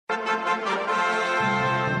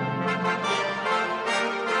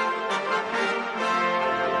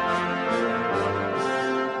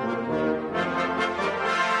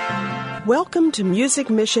Welcome to Music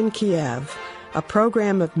Mission Kiev, a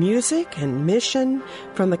program of music and mission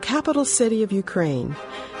from the capital city of Ukraine.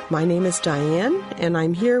 My name is Diane, and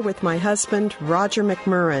I'm here with my husband, Roger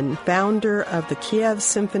McMurrin, founder of the Kiev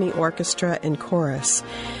Symphony Orchestra and Chorus.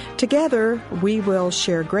 Together, we will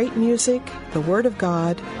share great music, the Word of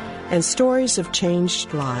God, and stories of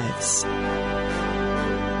changed lives.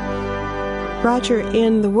 Roger,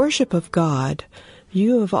 in the worship of God,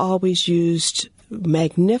 you have always used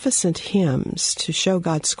magnificent hymns to show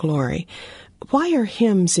God's glory. Why are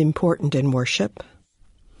hymns important in worship?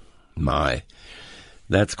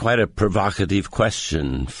 That's quite a provocative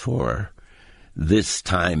question for this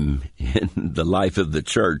time in the life of the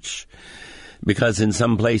church, because in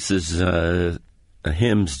some places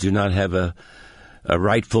hymns do not have a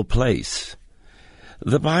rightful place.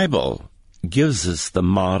 The Bible gives us the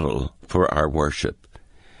model for our worship,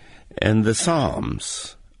 and the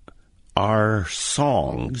Psalms are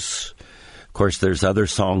songs. Of course, there's other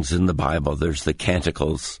songs in the Bible. There's the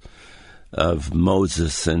canticles of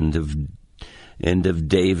Moses and of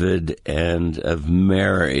David and of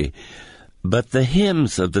Mary. But the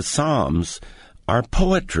hymns of the Psalms are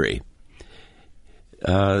poetry.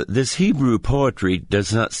 This Hebrew poetry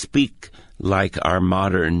does not speak like our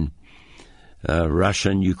modern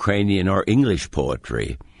Russian, Ukrainian, or English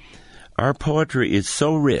poetry. Our poetry is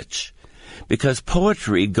so rich because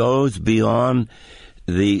poetry goes beyond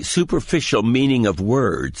the superficial meaning of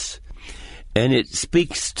words, and it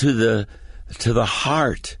speaks to the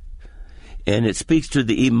heart, and it speaks to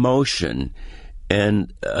the emotion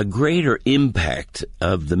and a greater impact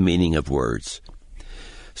of the meaning of words.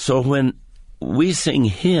 So when we sing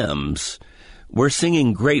hymns, we're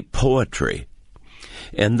singing great poetry,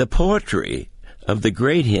 and the poetry of the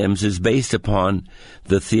great hymns is based upon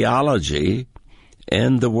the theology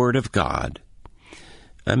and the Word of God.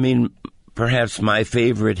 I mean, perhaps my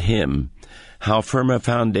favorite hymn, "How firm a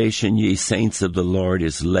foundation, ye saints of the Lord,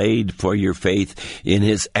 is laid for your faith in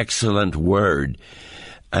His excellent word."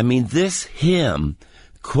 I mean, this hymn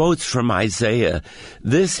quotes from Isaiah.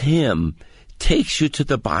 This hymn takes you to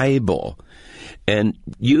the Bible and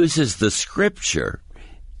uses the Scripture,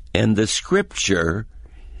 and the Scripture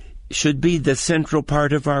should be the central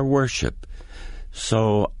part of our worship.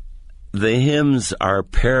 So the hymns are a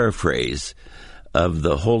paraphrase of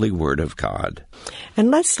the Holy Word of God.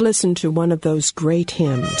 And let's listen to one of those great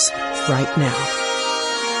hymns right now.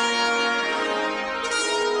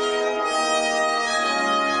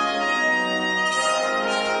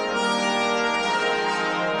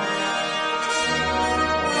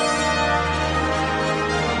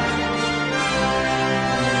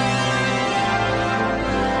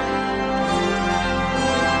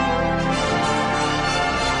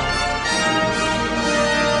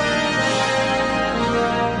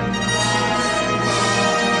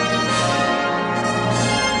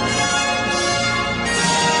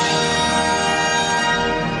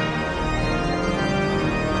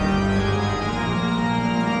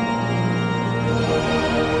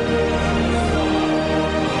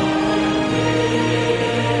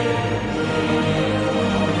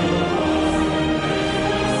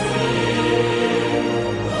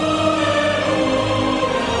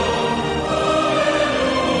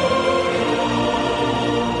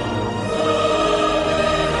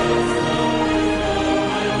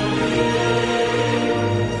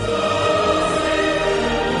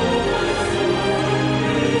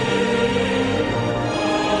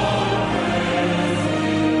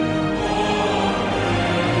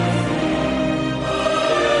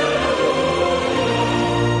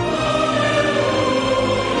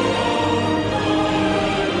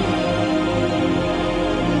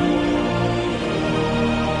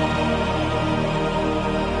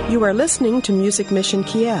 You are listening to Music Mission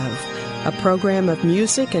Kiev, a program of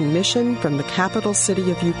music and mission from the capital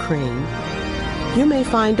city of Ukraine. You may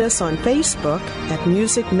find us on Facebook at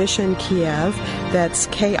Music Mission Kiev, that's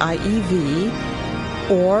KIEV,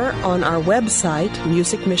 or on our website,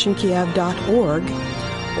 musicmissionkiev.org,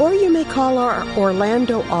 or you may call our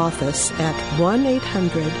Orlando office at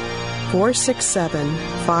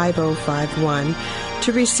 1-800-467-5051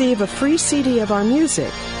 to receive a free CD of our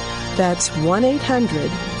music. That's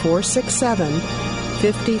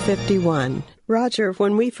 1-800-467-5051. Roger,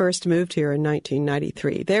 when we first moved here in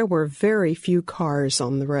 1993, there were very few cars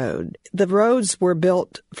on the road. The roads were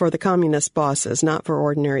built for the communist bosses, not for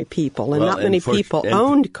ordinary people, and not many people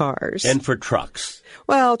owned cars. And for trucks.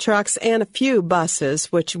 Well, trucks and a few buses,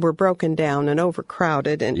 which were broken down and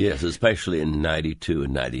overcrowded. And yes, especially in 92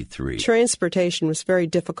 and 93. Transportation was very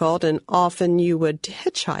difficult, and often you would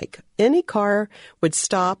hitchhike. Any car would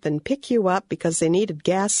stop and pick you up because they needed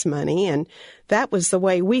gas money, and that was the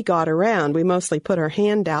way we got around. We mostly put our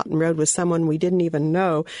hand out and rode with someone we didn't even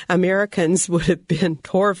know. Americans would have been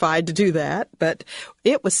horrified to do that, but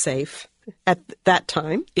it was safe at that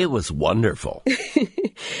time. It was wonderful.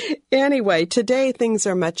 Anyway, today things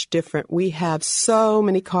are much different. We have so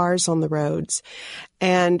many cars on the roads,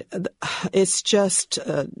 and it's just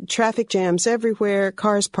traffic jams everywhere.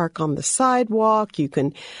 Cars park on the sidewalk. You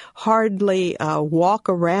can hardly walk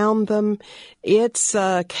around them. It's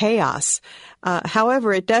chaos.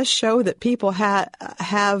 However, it does show that people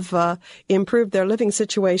have improved their living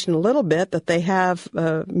situation a little bit, that they have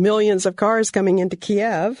millions of cars coming into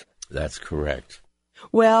Kiev. That's correct.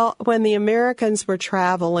 Well, when the Americans were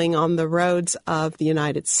traveling on the roads of the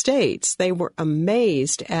United States, they were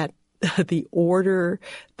amazed at the order,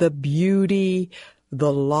 the beauty,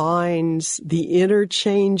 the lines, the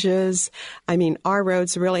interchanges. I mean, our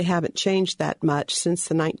roads really haven't changed that much since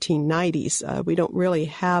the 1990s. We don't really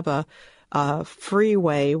have a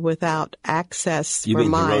freeway without access you for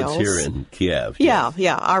mean miles. The roads here in Kiev?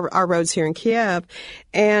 Yeah. Our roads here in Kiev.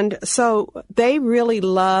 And so they really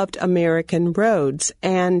loved American roads.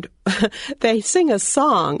 And they sing a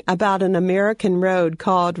song about an American road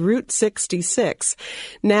called Route 66.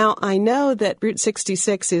 Now, I know that Route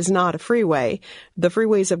 66 is not a freeway. The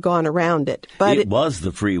freeways have gone around it. But it was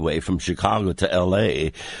the freeway from Chicago to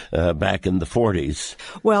L.A. Back in the 40s.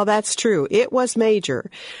 Well, that's true. It was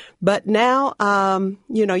major. But now,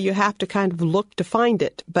 you have to kind of look to find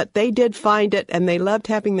it. But they did find it, and they loved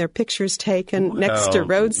having their pictures taken next to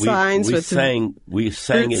road signs. We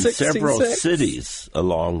sang in several cities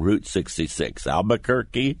along Route 66.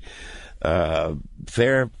 Albuquerque, what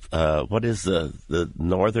is the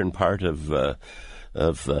northern part of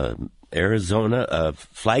Arizona,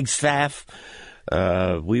 Flagstaff.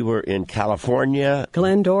 We were in California.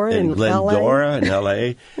 Glendora in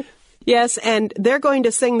L.A. Yes, and they're going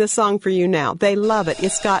to sing this song for you now. They love it.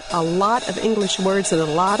 It's got a lot of English words and a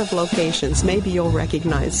lot of locations. Maybe you'll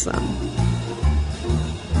recognize some.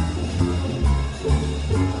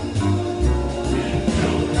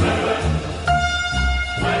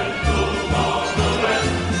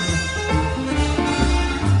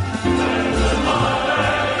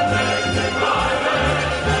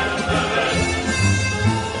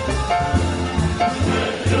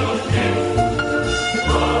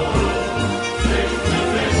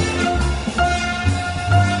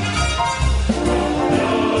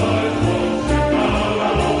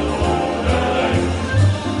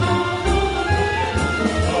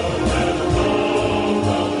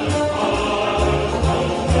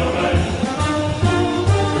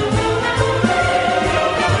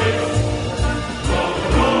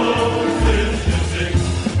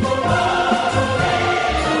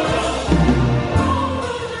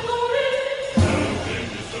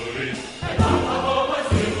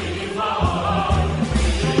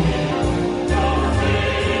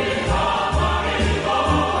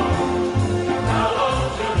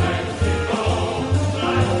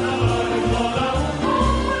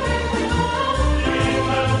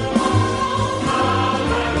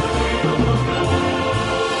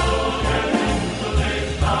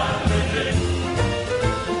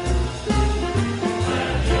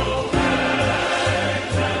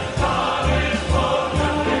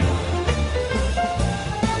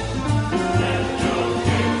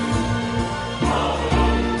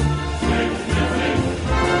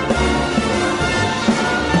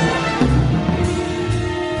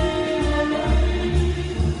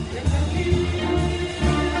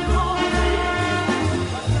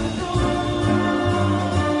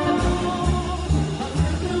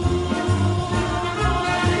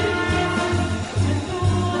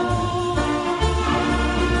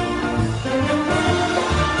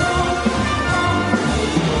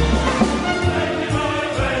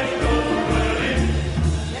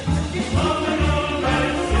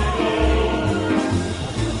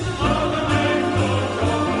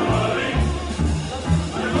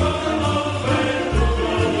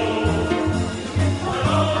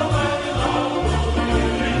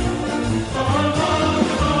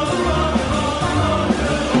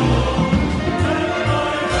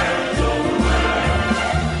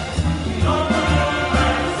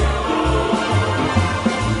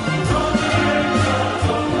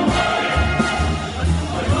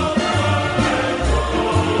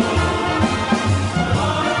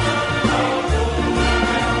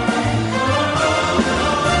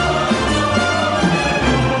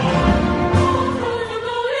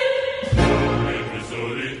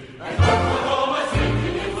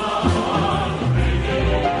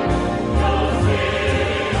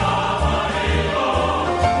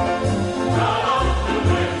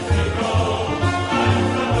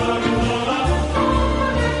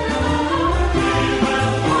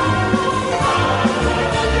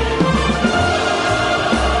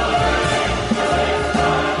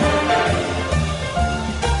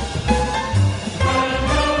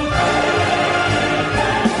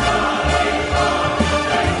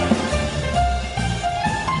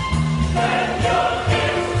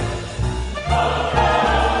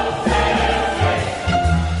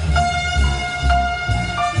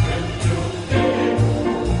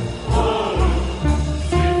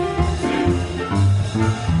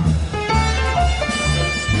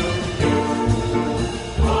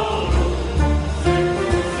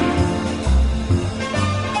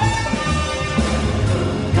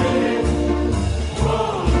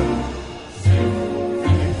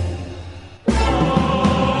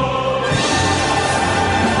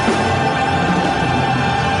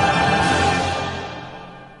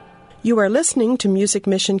 You are listening to Music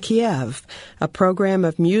Mission Kiev, a program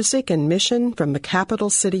of music and mission from the capital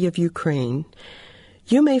city of Ukraine.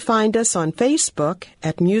 You may find us on Facebook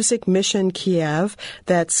at Music Mission Kiev,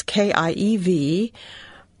 that's KIEV,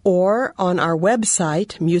 or on our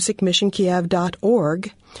website,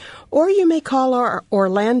 musicmissionkiev.org, or you may call our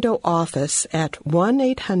Orlando office at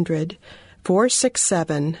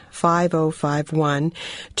 1-800-467-5051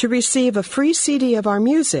 to receive a free CD of our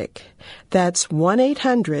music. That's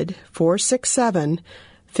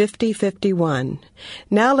 1-800-467-5051.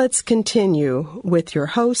 Now let's continue with your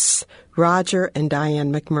hosts, Roger and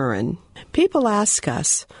Diane McMurran. People ask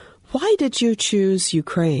us, why did you choose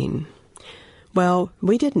Ukraine? Well,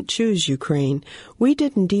 we didn't choose Ukraine. We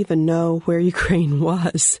didn't even know where Ukraine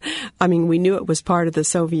was. I mean, we knew it was part of the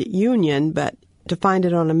Soviet Union, but to find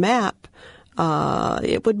it on a map,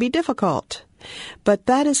 it would be difficult. But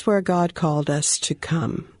that is where God called us to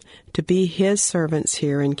come, to be His servants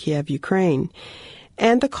here in Kiev, Ukraine.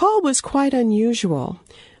 And the call was quite unusual.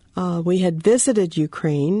 We had visited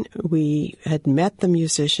Ukraine. We had met the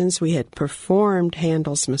musicians. We had performed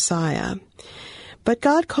Handel's Messiah. But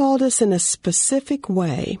God called us in a specific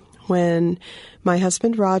way when my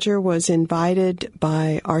husband Roger was invited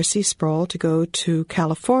by R.C. Sproul to go to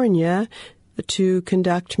California to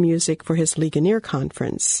conduct music for his Ligonier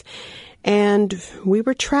conference. And we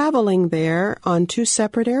were traveling there on two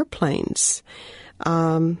separate airplanes.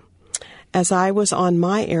 As I was on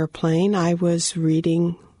my airplane, I was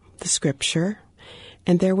reading the scripture,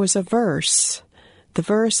 and there was a verse. The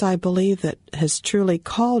verse, I believe, that has truly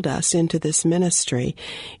called us into this ministry.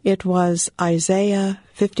 It was Isaiah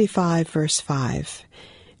 55, verse 5.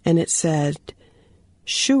 And it said,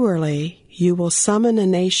 "Surely you will summon a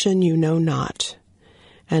nation you know not,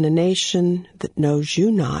 and a nation that knows you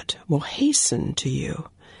not will hasten to you.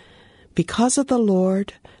 Because of the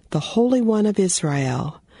Lord, the Holy One of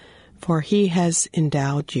Israel, for He has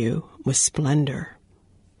endowed you with splendor."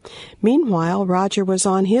 Meanwhile, Roger was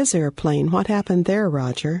on his airplane. What happened there,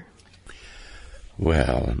 Roger?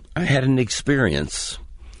 Well, I had an experience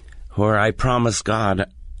where I promised God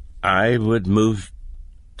I would move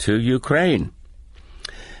to Ukraine.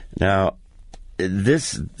 Now,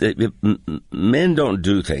 men don't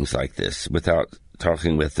do things like this without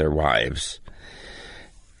talking with their wives.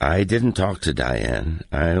 I didn't talk to Diane.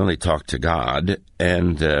 I only talked to God.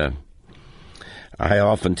 And I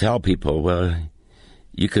often tell people, well,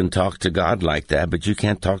 you can talk to God like that, but you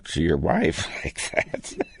can't talk to your wife like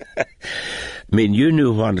that. I mean, you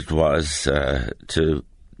knew what it was to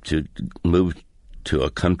move to a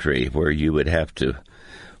country where you would have to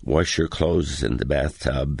wash your clothes in the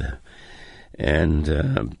bathtub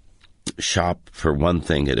and shop for one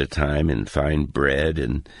thing at a time and find bread,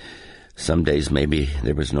 and some days maybe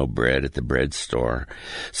there was no bread at the bread store.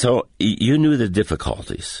 So you knew the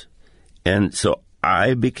difficulties. And so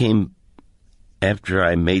I became, after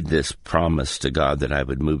I made this promise to God that I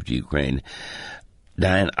would move to Ukraine,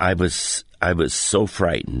 Diane, I was so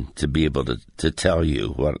frightened to be able to tell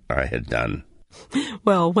you what I had done.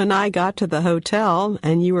 Well, when I got to the hotel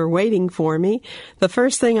and you were waiting for me, the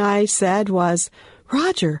first thing I said was,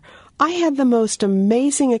 "Roger, I had the most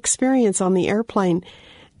amazing experience on the airplane,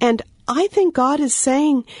 and I think God is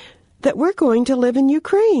saying that we're going to live in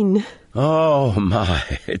Ukraine." Oh, my,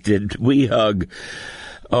 did we hug.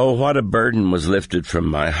 Oh, what a burden was lifted from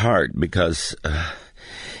my heart, because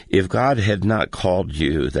if God had not called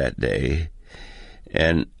you that day,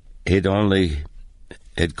 and He'd only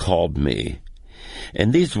had called me,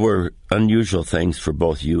 and these were unusual things for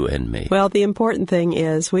both you and me. Well, the important thing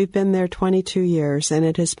is we've been there 22 years, and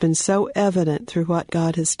it has been so evident through what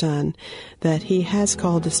God has done that He has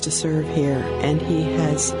called us to serve here, and He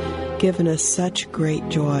has given us such great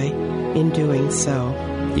joy in doing so.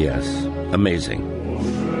 Yes, amazing.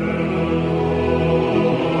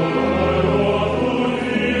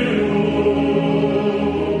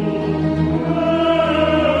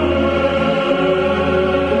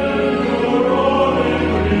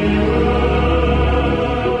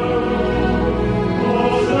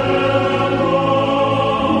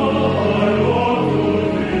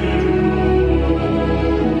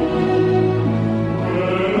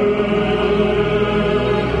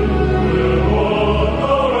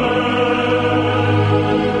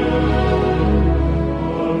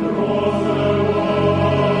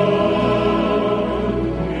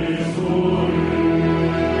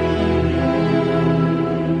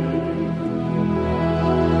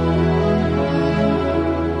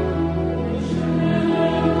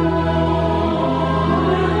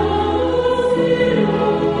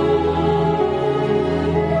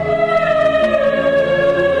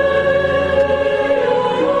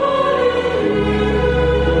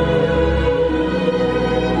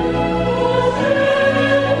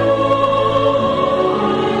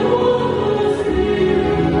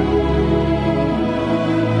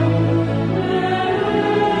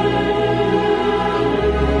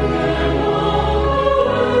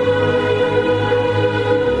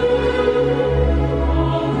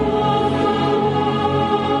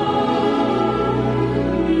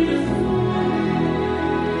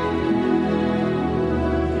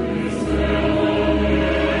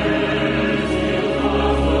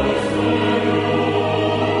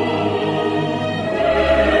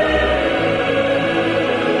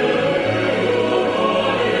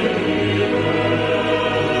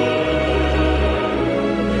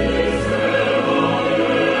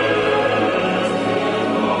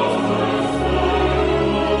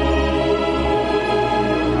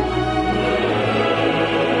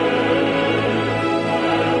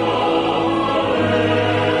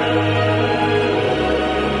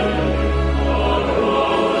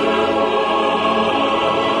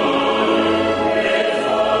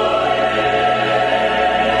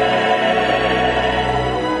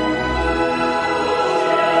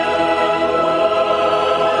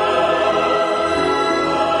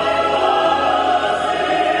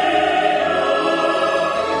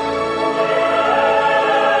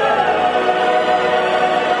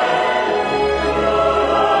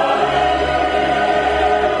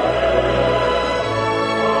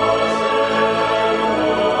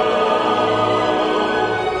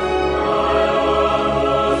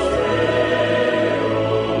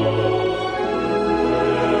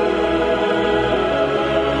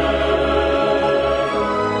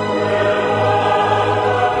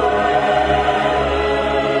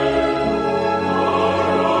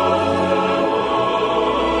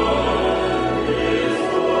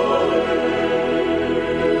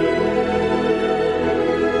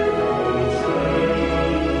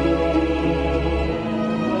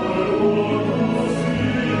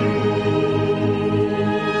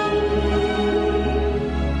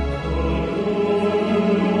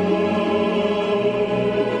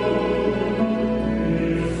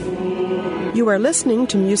 You are listening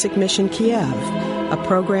to Music Mission Kiev, a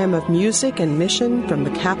program of music and mission from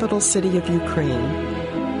the capital city of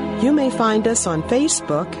Ukraine. You may find us on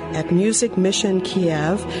Facebook at Music Mission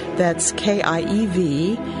Kiev, that's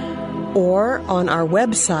Kiev, or on our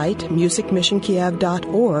website,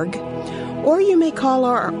 musicmissionkiev.org, or you may call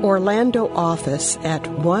our Orlando office at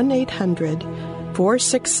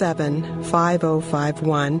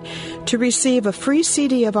 1-800-467-5051 to receive a free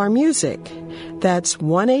CD of our music. That's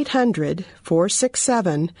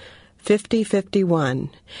 1-800-467-5051.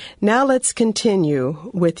 Now let's continue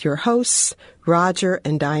with your hosts, Roger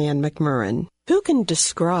and Diane McMurran. Who can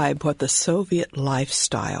describe what the Soviet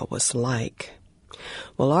lifestyle was like?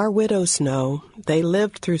 Well, our widows know. They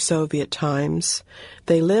lived through Soviet times.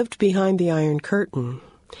 They lived behind the Iron Curtain.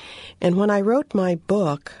 And when I wrote my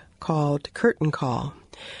book called Curtain Call,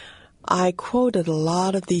 I quoted a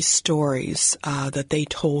lot of these stories that they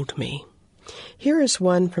told me. Here is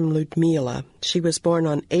one from Ludmila. She was born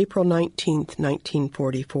on April 19th,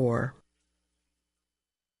 1944.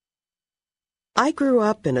 I grew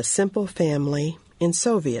up in a simple family in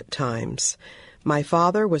Soviet times. My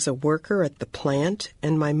father was a worker at the plant,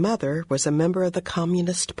 and my mother was a member of the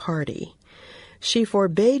Communist Party. She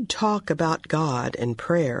forbade talk about God and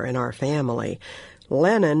prayer in our family.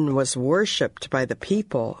 Lenin was worshipped by the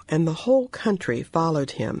people, and the whole country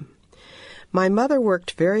followed him. My mother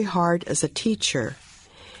worked very hard as a teacher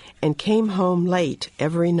and came home late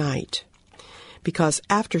every night. Because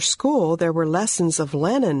after school there were lessons of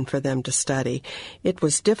Lenin for them to study. It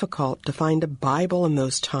was difficult to find a Bible in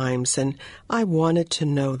those times, and I wanted to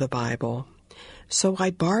know the Bible. So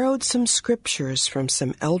I borrowed some scriptures from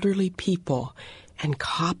some elderly people and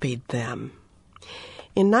copied them.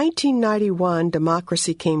 In 1991,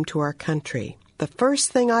 democracy came to our country. The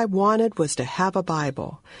first thing I wanted was to have a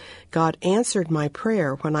Bible. God answered my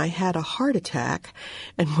prayer when I had a heart attack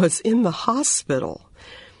and was in the hospital.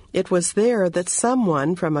 It was there that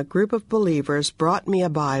someone from a group of believers brought me a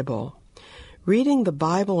Bible. Reading the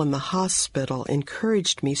Bible in the hospital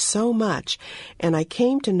encouraged me so much, and I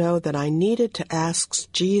came to know that I needed to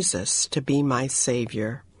ask Jesus to be my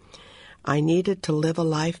Savior. I needed to live a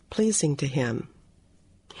life pleasing to Him.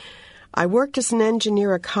 I worked as an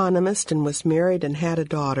engineer economist and was married and had a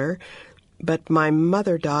daughter, but my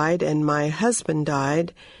mother died and my husband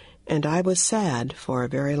died, and I was sad for a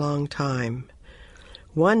very long time.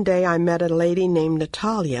 One day I met a lady named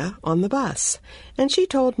Natalia on the bus, and she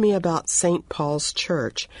told me about St. Paul's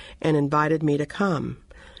Church and invited me to come.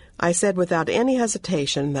 I said without any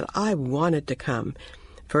hesitation that I wanted to come.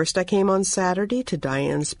 First I came on Saturday to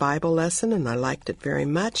Diane's Bible lesson, and I liked it very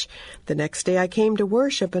much. The next day I came to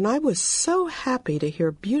worship, and I was so happy to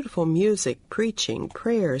hear beautiful music, preaching,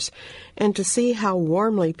 prayers, and to see how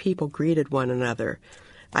warmly people greeted one another.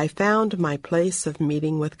 I found my place of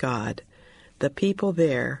meeting with God. The people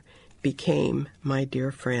there became my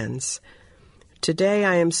dear friends. Today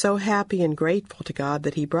I am so happy and grateful to God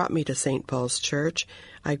that He brought me to St. Paul's Church.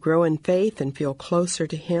 I grow in faith and feel closer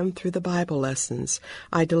to Him through the Bible lessons.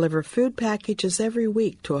 I deliver food packages every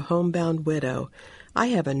week to a homebound widow. I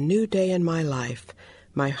have a new day in my life.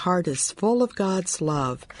 My heart is full of God's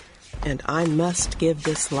love, and I must give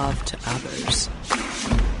this love to others.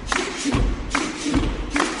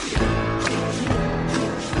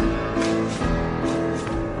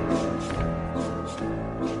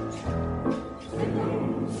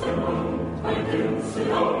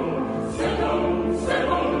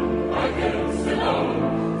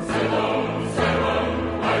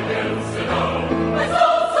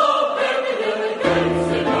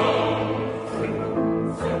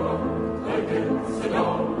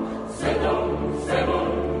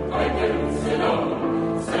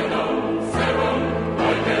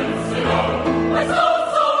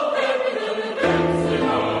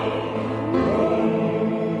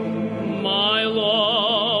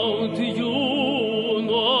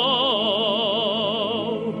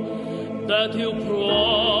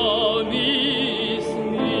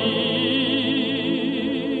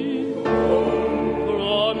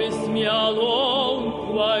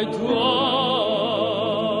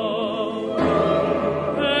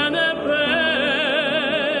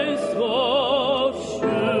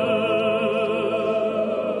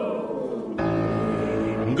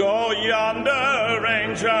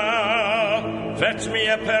 Fetch me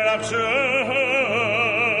a pair of shoes,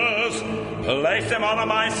 place them on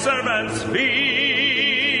my servant's feet.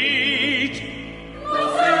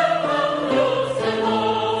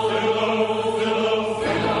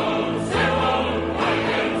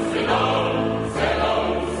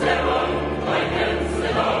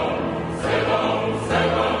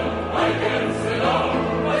 I can sit down.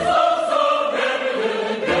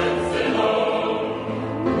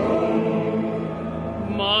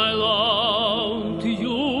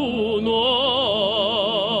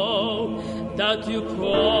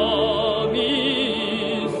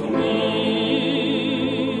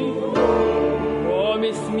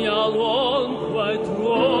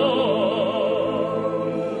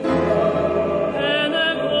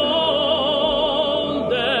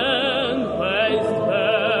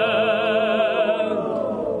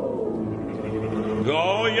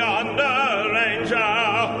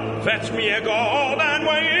 Fetch me a golden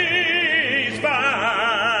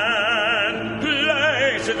waistband,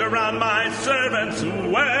 place it around my servant's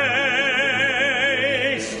waist.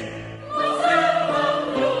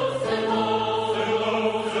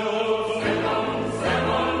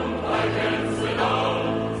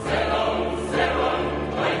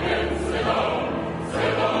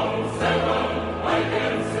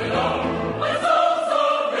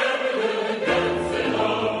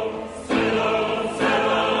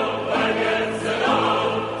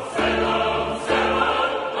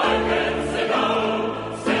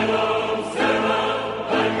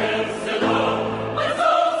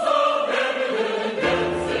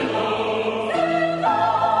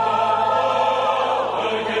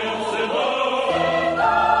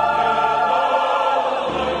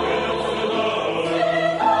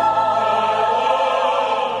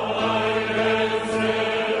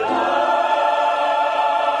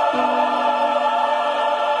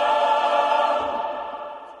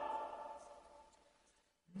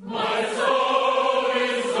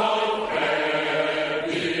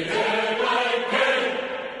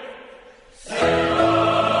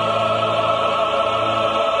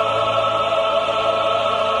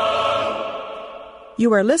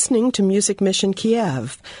 You are listening to Music Mission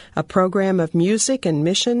Kiev, a program of music and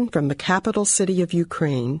mission from the capital city of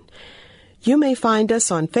Ukraine. You may find us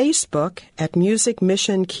on Facebook at Music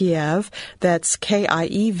Mission Kiev, that's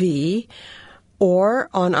KIEV, or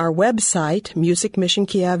on our website,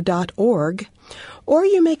 musicmissionkiev.org, or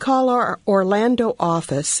you may call our Orlando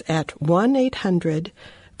office at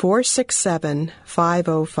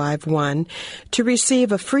 1-800-467-5051 to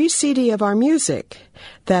receive a free CD of our music.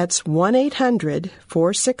 That's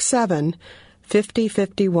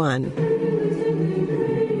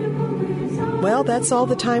 1-800-467-5051. Well, that's all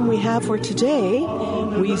the time we have for today.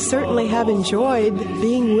 We certainly have enjoyed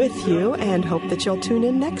being with you and hope that you'll tune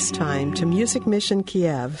in next time to Music Mission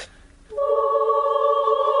Kiev.